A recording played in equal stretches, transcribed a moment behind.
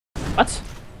What?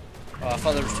 Oh, I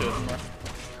thought there was two of them there.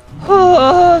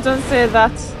 Oh, don't say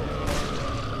that.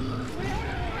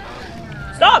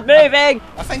 Stop moving!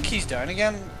 I think he's down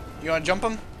again. You want to jump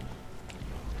him?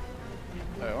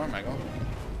 Wait, where am I going?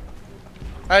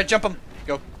 Alright, jump him.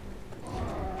 Go.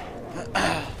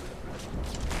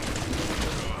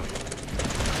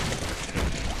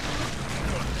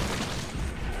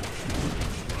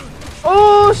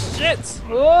 Oh shit!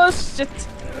 Oh shit!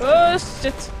 Oh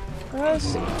shit! Oh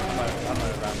shit! I'm out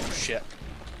of ammo. Shit.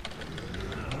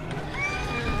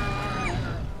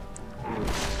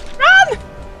 Run!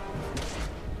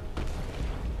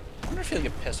 I wonder if he'll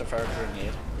get pissed if I have a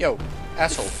grenade. Yo,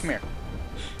 asshole, come here.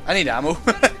 I need ammo.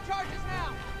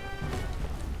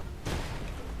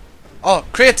 Oh,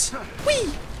 crates! Whee!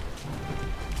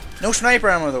 No sniper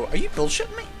ammo though. Are you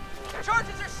bullshitting me?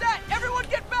 Charges are set! Everyone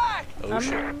get back! Oh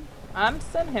shit. I'm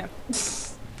sent here.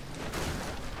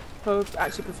 Oh,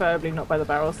 actually, preferably not by the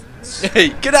barrels. Hey,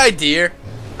 good idea.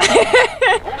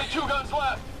 Only 2 guns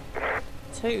left.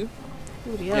 2.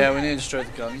 Ooh, Yeah, we need to destroy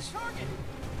the guns.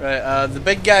 Right, the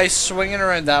big guy's swinging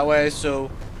around that way, so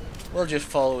we'll just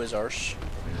follow his arse.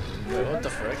 Wait, what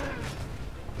the frick?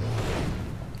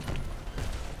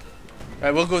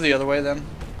 Right, we'll go the other way then.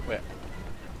 Wait.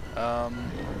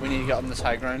 We need to get on this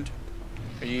high ground.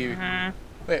 Are you...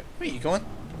 Wait, where are you going?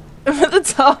 I'm at the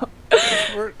top.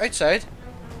 We're outside.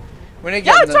 We need to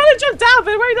Yeah, get I'm trying to jump down,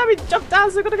 but it won't let me jump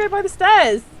down, so I've got to go by the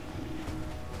stairs.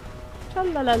 La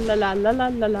la la la la la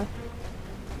la la.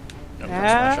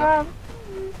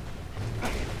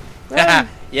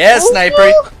 Yeah, sniper!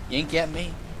 Ooh. You ain't get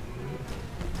me.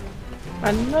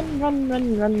 Run, run, run,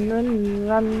 run, run, run,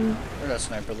 run. Where's that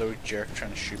sniper, little jerk, trying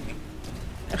to shoot me?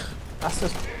 That's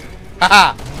just...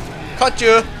 Haha! Caught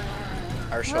you!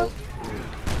 Arsehole.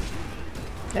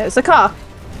 It's a car.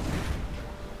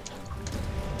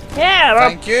 Yeah,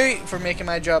 Thank you for making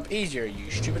my job easier, you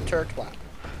stupid turtle.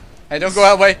 Hey, don't go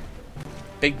that way.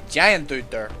 Big giant dude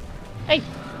there. Hey.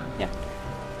 Yeah.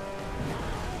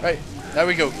 Right, there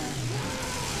we go.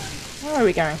 Where are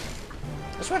we going?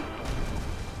 This one.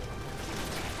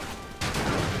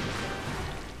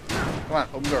 Come on,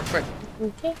 open door, quick.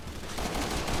 Okay.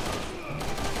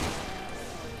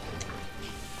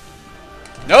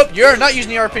 Nope, you're not using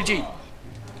the RPG.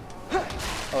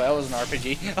 Oh, that was an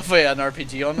RPG. I thought you had an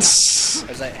RPG on it.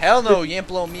 I was like, hell no, you ain't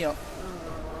blowing me up.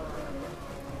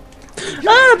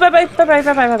 Oh, bye bye, bye bye,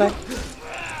 bye bye, bye bye.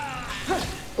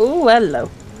 Ooh,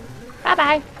 hello. Bye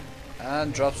bye.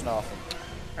 And drops an off him.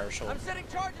 Arsehole. I'm setting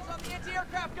charges on the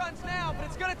anti-aircraft guns now, but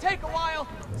it's gonna take a while.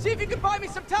 See if you can buy me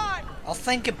some time. I'll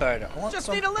think about it. I want Just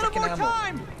some need a little frickin' more ammo.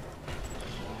 time.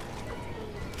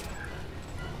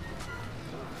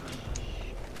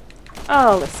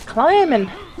 Oh, it's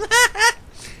climbing.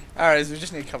 Alright, so we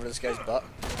just need to cover this guy's butt.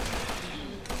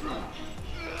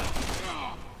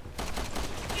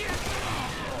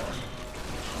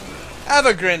 Have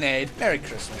a grenade. Merry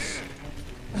Christmas.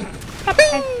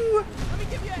 Boo!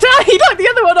 He knocked the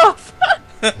other one off.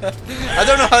 I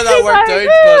don't know how that worked out,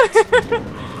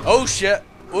 but... Oh shit.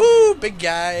 Ooh, big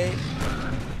guy.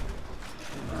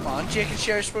 Come on, Jake and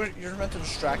Sherry, you're meant to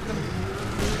distract them.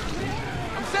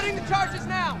 I'm setting the charges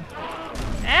now.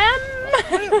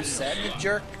 What are you saying, you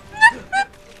jerk?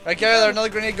 Right, get out of there, another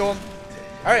grenade going.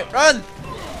 Alright, run!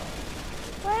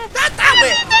 Not that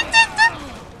way!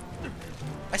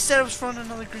 I said I was throwing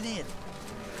another grenade.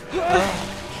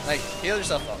 Like, heal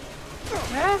yourself up.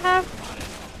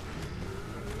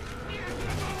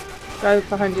 Go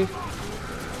behind you.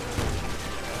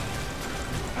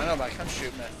 I know, but I can't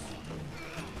shoot me.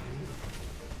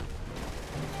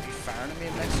 Are you firing at me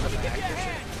next to my accuracy?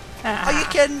 Are you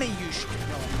kidding me, you stupid?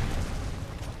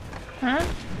 Huh?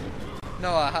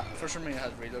 No, for some reason it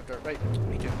has reload there. Right,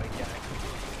 we do big guy.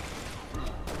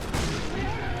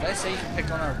 Did I say you can pick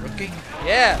on our rookie?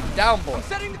 Yeah, down boy. I'm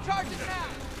setting the charges now.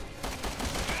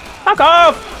 Fuck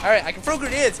off! Alright, I can throw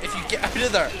grenades if you get out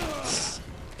of there.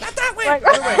 Not that way! Right.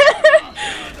 Other way.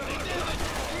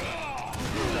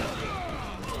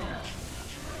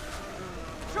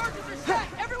 Charges are set.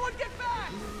 Everyone get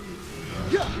back.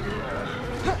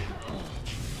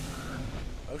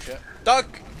 Oh shit. Duck!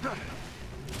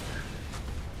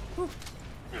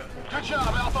 Good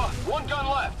job, Alpha. 1 gun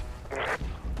left.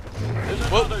 There's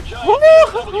Whoa. another giant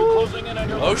DSW closing in on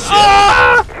your Oh shit!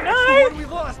 Ah! No! What we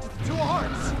lost? It's 2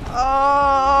 hearts.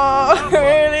 Oh,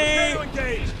 really?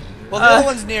 Engage. Well, the other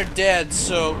one's near dead,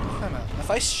 so... Hang on.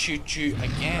 If I shoot you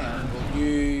again, will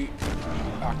you...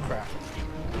 Ah, crap.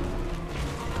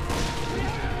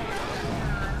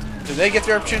 Did they get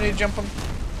the opportunity to jump him?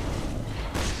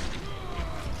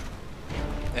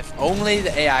 If only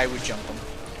the AI would jump him.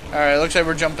 Alright, looks like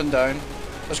we're jumping down.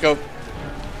 Let's go.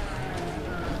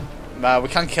 We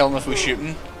can't kill him if we shoot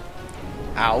him.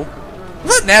 Ow.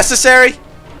 Was that necessary?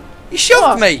 You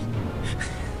shoved me!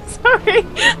 Sorry.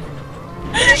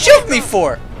 What did you shove me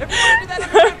for? If you want to do that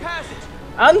underground passage.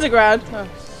 Underground. Oh,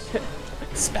 shit.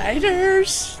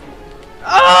 Spiders!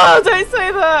 Oh, don't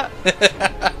say that.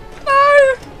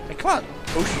 No. Hey, come on.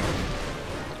 Push.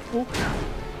 Oh.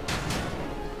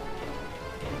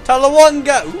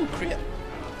 Talawanga! Ooh, crap.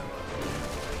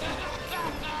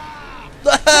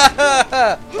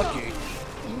 Fuck you.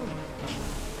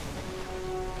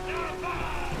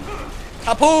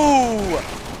 Tapu!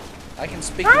 I can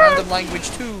speak random language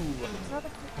too.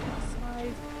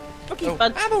 Okay, Oh,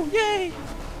 bud. ammo, yay!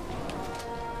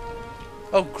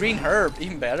 Oh, green herb,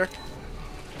 even better.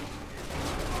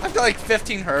 I've got like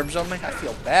 15 herbs on me. I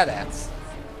feel badass.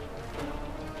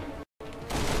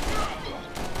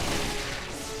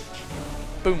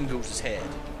 Boom goes his head.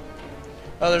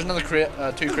 Oh, there's another crate,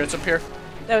 2 crates up here.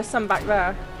 There was some back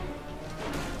there.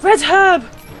 Red herb.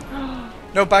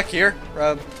 No, back here.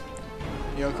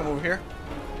 You know, come over here.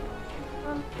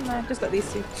 No, just got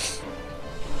these two.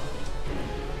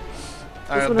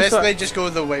 Alright, one is basically what? just go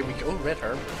the way we go. Oh, red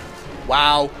herb.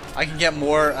 Wow, I can get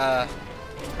more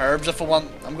herbs if I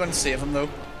want. I'm going to save them though.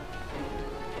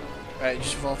 Right, you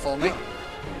just follow me.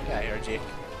 Yeah, I heard Jake.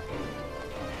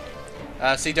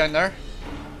 See down there?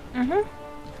 Mhm.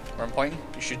 Where I'm pointing?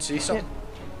 You should see something.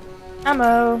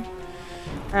 Ammo.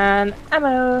 And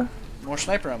ammo. More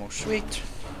sniper ammo. Sweet.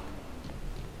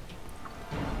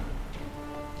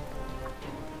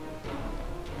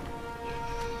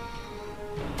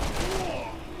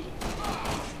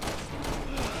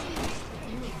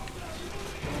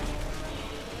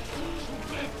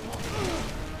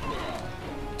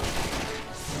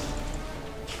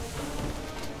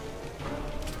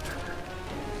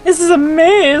 This is a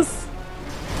maze.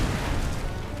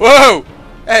 Whoa!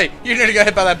 Hey, you nearly got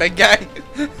hit by that big guy.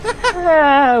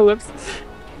 Ah, whoops.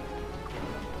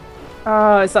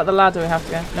 Oh, is that the ladder we have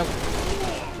to go? Nope.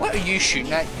 What are you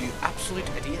shooting at, you absolute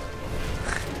idiot?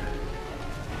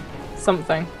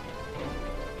 Something.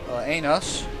 Well, it ain't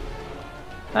us.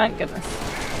 Thank goodness.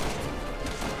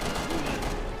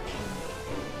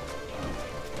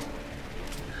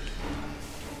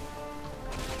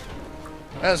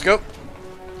 Let's go.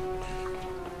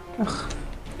 Ugh. What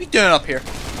are you doing up here?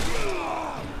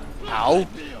 Ow.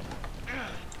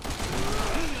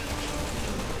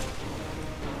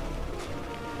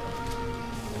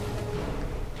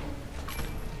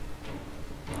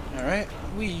 Alright,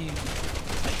 we...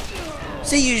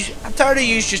 See, I'm tired of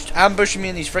you just ambushing me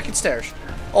in these frickin' stairs.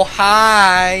 Oh,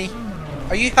 hi!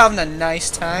 Are you having a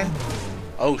nice time?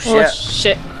 Oh, shit. Oh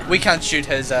shit. We can't shoot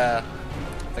his,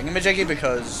 thingamajiggy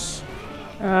because...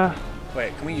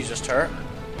 Wait, can we use this turret?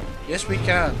 Yes, we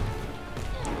can.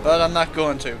 But I'm not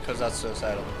going to because that's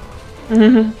suicidal.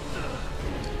 Mm-hmm.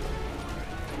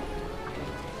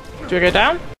 Do we go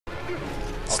down? Oh,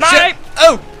 Snipe! shit.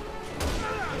 Oh!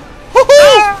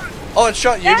 Woohoo! Oh, it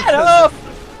shot you. Get because-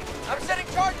 off! I'm setting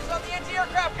charges on the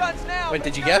anti-aircraft guns now. Wait, but did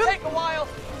it's you gonna get him? take a while.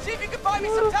 See if you can buy me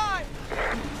some time.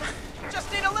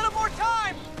 Just need a little more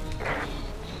time.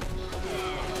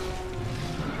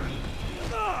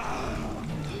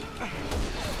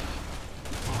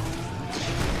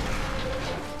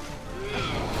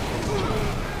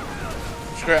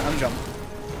 Screw it, I'm jumping.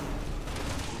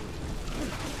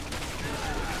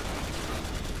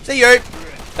 See you!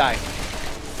 Die.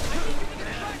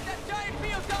 That giant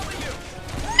BOW.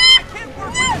 I can't work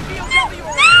with that BOW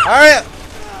around. Alright!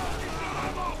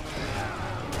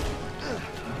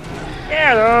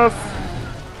 Get off!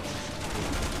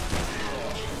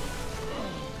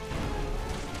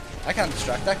 I can't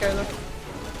distract that guy though.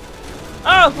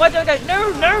 Oh, why don't I go?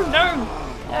 No, no, no!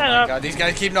 Oh my god, these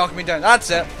guys keep knocking me down. That's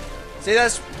it. See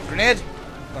this? Grenade?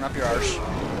 Going up your arse.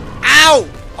 Ow!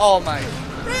 Oh my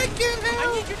freaking I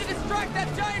hell! need you to distract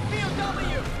that giant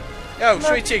BOW. Yo,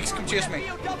 sweet cheeks, come chase That me.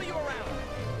 BOW around.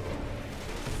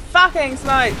 Fucking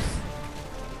snipes!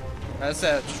 That's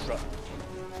it, just run.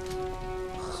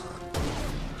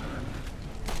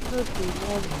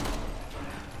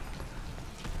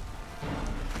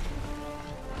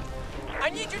 I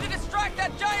need you to distract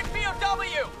that giant BOW.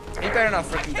 He better not I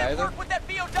freaking die can't though. work with that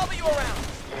BOW around.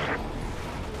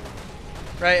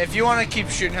 Right, if you want to keep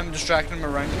shooting him, distracting him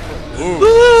around. Ooh.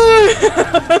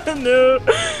 No.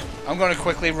 I'm going to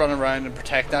quickly run around and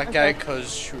protect that guy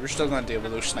because we're still going to deal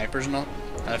with those snipers and all.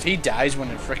 And if he dies when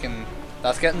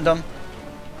that's getting done.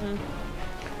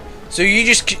 So you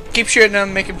just keep shooting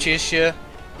him, make him chase you.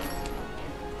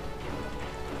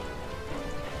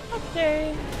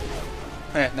 Okay.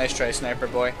 Nice try, sniper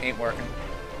boy. Ain't working.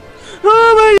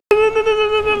 Oh my god! No, no, no,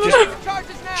 no, no, no. Just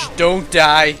Charges now. don't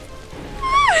die.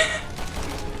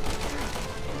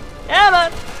 Come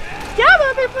on. Come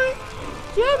on, people.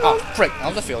 Come on. Oh, frick. I'll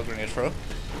have the field grenade throw.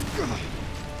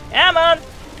 Come on.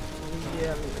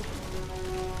 Yeah.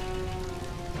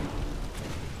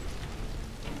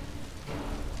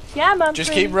 Come on,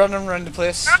 Just pretty. keep running around the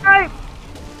place. Back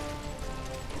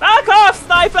off,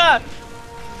 sniper!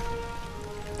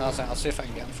 I'll see if I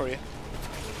can get him for you.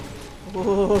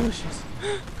 Oh,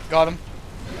 shit. Got him.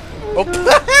 Oh,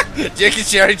 Jake and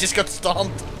Sherry just got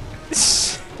stomped.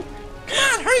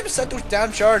 Come on, hurry up and set those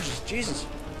damn charges. Jesus.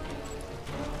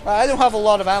 Well, I don't have a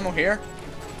lot of ammo here.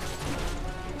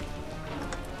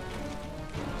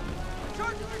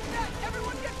 Charges are set.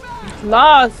 Everyone get back.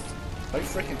 Lost. About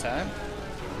freaking time.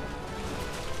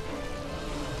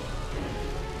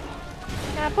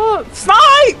 Careful.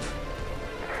 Snipe!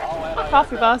 All off, you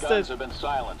anti-aircraft bastard. guns have been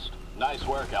silenced. Nice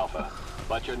work, Alpha.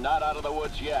 But you're not out of the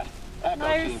woods yet. Echo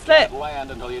No team slip. can't land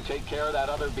until you take care of that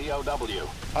other BOW.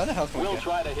 How the hell can we We'll get?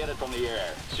 try to hit it from the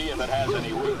air. See if it has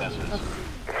any weaknesses.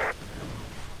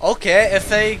 Okay,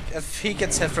 if he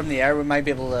gets hit from the air, we might be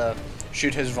able to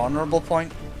shoot his vulnerable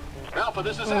point. Alpha,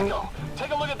 this is Echo.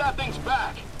 Take a look at that thing's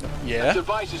back. That Yeah.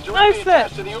 device is directly No slip.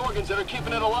 attached to the organs that are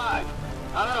keeping it alive.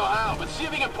 I don't know how, but see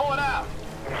if you can pull it out.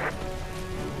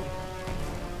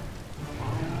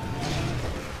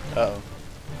 Uh-oh.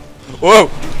 Whoa!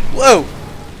 Whoa!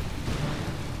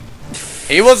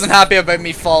 He wasn't happy about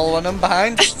me following him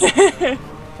behind.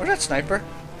 Where's that sniper?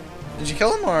 Did you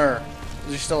kill him or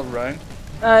is he still around?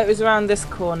 It was around this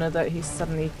corner that he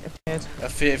suddenly appeared.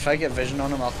 If I get vision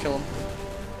on him, I'll kill him.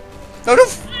 No, no!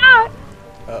 Ah!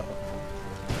 Uh-oh.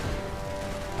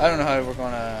 I don't know how we're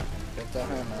gonna get that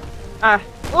him. Ah.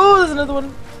 Oh, there's another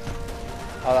one.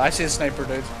 Oh, I see a sniper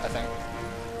dude, I think.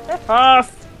 Get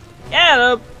off. Get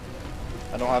up.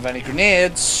 I don't have any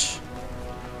grenades.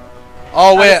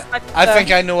 Oh wait, I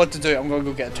think I know what to do. I'm gonna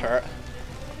go get a turret.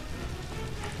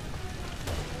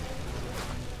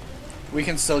 We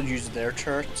can still use their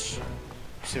turrets.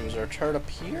 Let's see, was there a turret up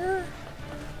here?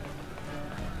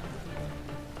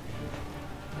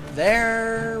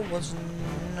 There was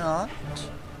not.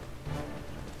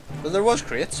 But there was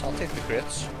crates. I'll take the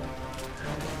crates.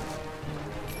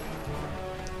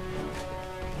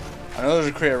 I know there's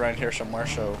a crate around here somewhere,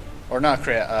 so... Or not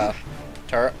crate,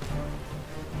 turret.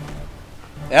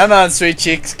 Yeah man, sweet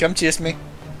cheeks, come chase me.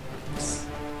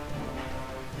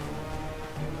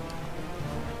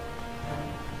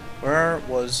 Where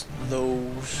was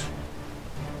those?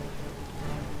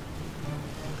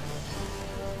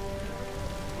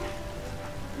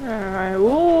 Alright.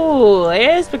 Ooh,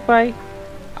 there's Big Boy.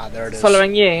 Ah, there it is.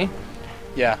 Following you.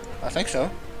 Yeah, I think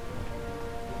so.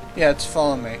 Yeah, it's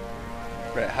following me.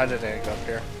 Right, how did I get up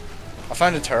here? I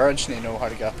found a turret, I just need to know how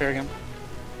to get up here again.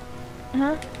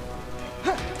 Uh-huh.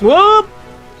 Whoop!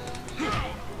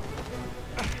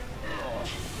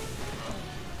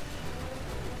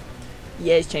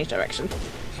 Yeah, he's changed direction.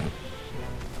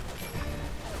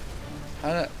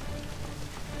 How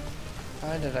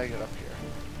did I get up here?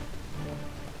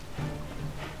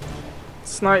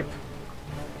 Snipe.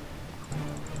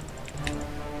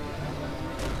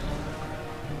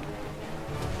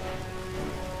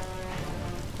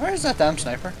 Where is that damn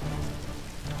sniper?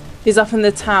 He's up in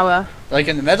the tower. Like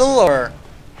in the middle, or?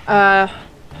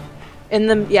 In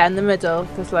the middle.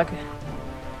 There's like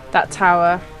that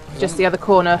tower, just the other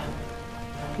corner,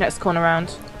 next corner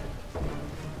round.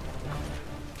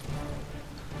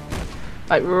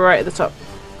 Like right at the top.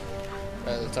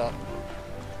 Right at the top.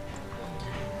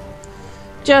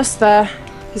 Just there.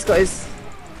 He's got his.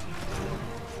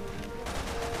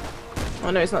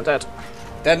 Oh no, he's not dead.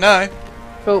 Dead now.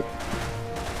 Cool.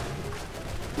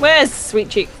 Where's Sweet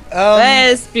Cheek?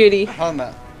 Where's Beauty? Hold on a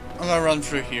minute. I'm gonna run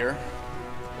through here.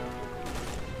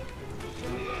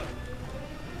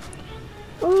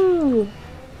 Ooh.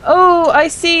 Oh, I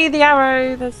see the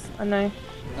arrow. There's. I know.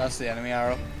 That's the enemy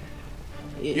arrow.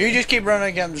 Yeah. You just keep running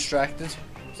and get distracted.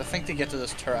 'Cause I think to get to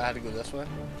this turret I had to go this way.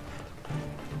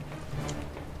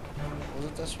 Was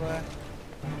it this way?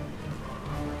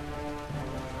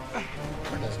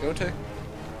 Where does it go to?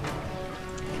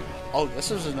 Oh,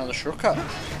 this is another shortcut.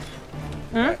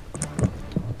 Hmm? Right.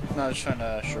 No, I was trying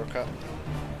to shortcut.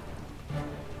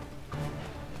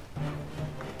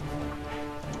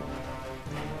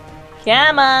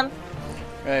 Come on.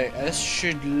 Right, this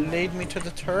should lead me to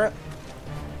the turret.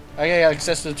 I get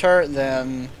access to the turret,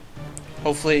 then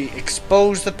hopefully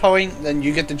expose the point, then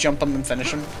you get to jump him and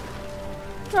finish him.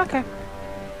 Okay.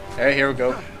 Alright, here we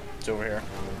go. It's over here.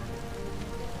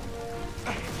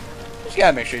 Just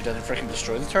gotta make sure he doesn't freaking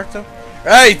destroy the turret though.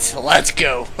 Right, let's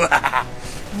go.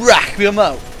 Rock him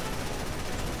out.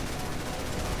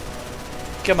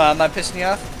 Come on, am I pissing you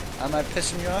off? Am I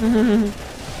pissing you off?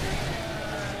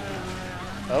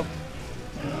 Oh.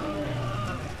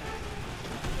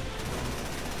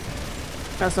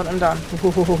 That's what I'm done.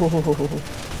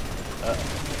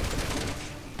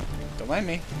 Don't mind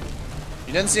me.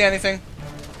 You didn't see anything.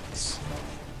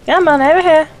 Come on, over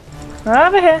here.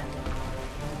 Over here.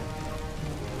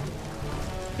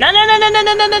 No, no, no, no, no,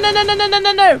 no, no, no, no, no, no, no,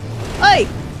 no, no. Hey!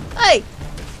 Hey!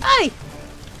 Hey!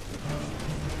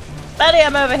 Buddy,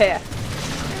 I'm over here.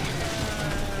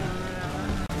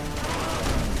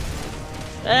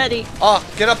 Buddy. Oh,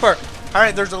 get up her.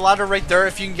 Alright, there's a ladder right there.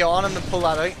 If you can get on him and pull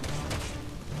that out.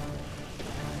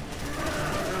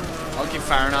 I'll keep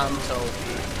firing at him until...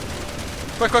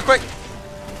 Quick, quick, quick!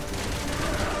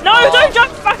 No, don't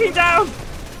jump fucking down!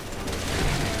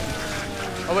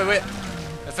 Oh, wait, wait.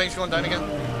 The thing's going down again.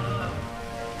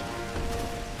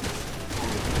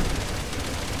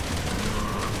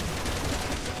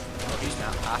 Oh, he's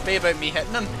not happy about me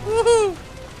hitting him. Woohoo!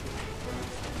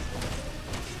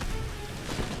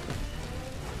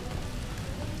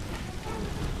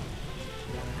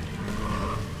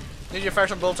 Need you to fire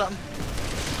some bullets at him?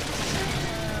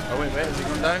 Oh, wait, wait. Is he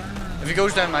going down? If he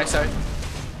goes down my side.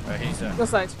 Right, he's there. What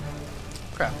side?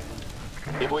 Crap.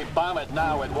 If we bomb it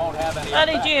now, it won't have any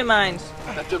Buddy, effect. do you mind?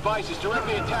 That device is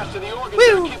directly attached to the organs Woo!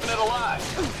 that are keeping it alive.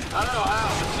 I don't know how,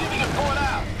 but see if you can pull it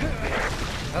out.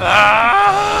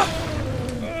 Ah!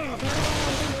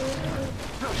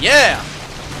 Yeah!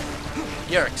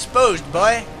 You're exposed,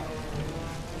 boy.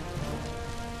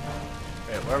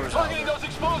 Wait, where was Targeting that? those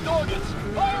exposed organs.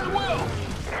 Fire at will.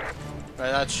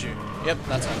 Right, that's you. Yep,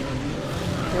 that's it.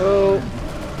 Oh.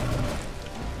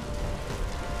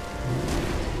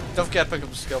 Don't forget to pick up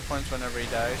the skill points whenever he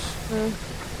dies.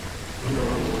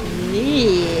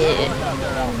 Yeah. Look out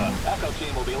there, Alpha. Echo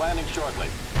team will be landing shortly.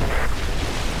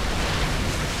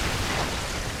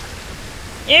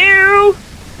 Ew!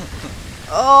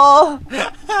 Oh!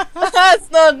 That's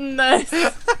not nice.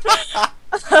 What?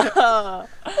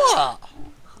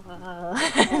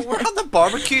 We're on the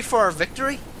barbecue for our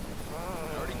victory?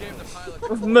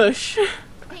 With mush.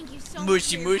 Thank you so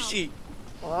Mushy, much. For your mushy.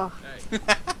 Oh.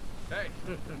 Hey.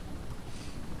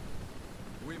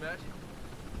 We met?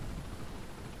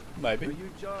 Maybe. You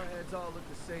jarheads all look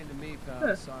the same to me,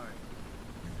 pal. Sorry.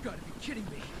 You've got to be kidding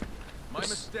me. My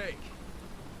mistake.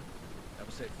 Have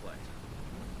a safe flight.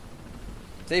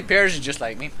 See, Piers is just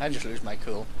like me. I just lose my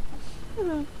cool.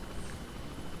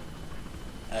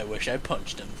 I wish I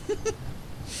punched him.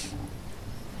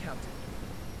 Captain,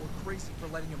 we're crazy for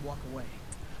letting him walk away.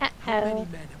 How many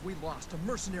men have we lost to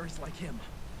mercenaries like him?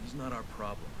 He's not our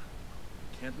problem.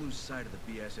 Can't lose sight of the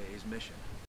BSAA's mission.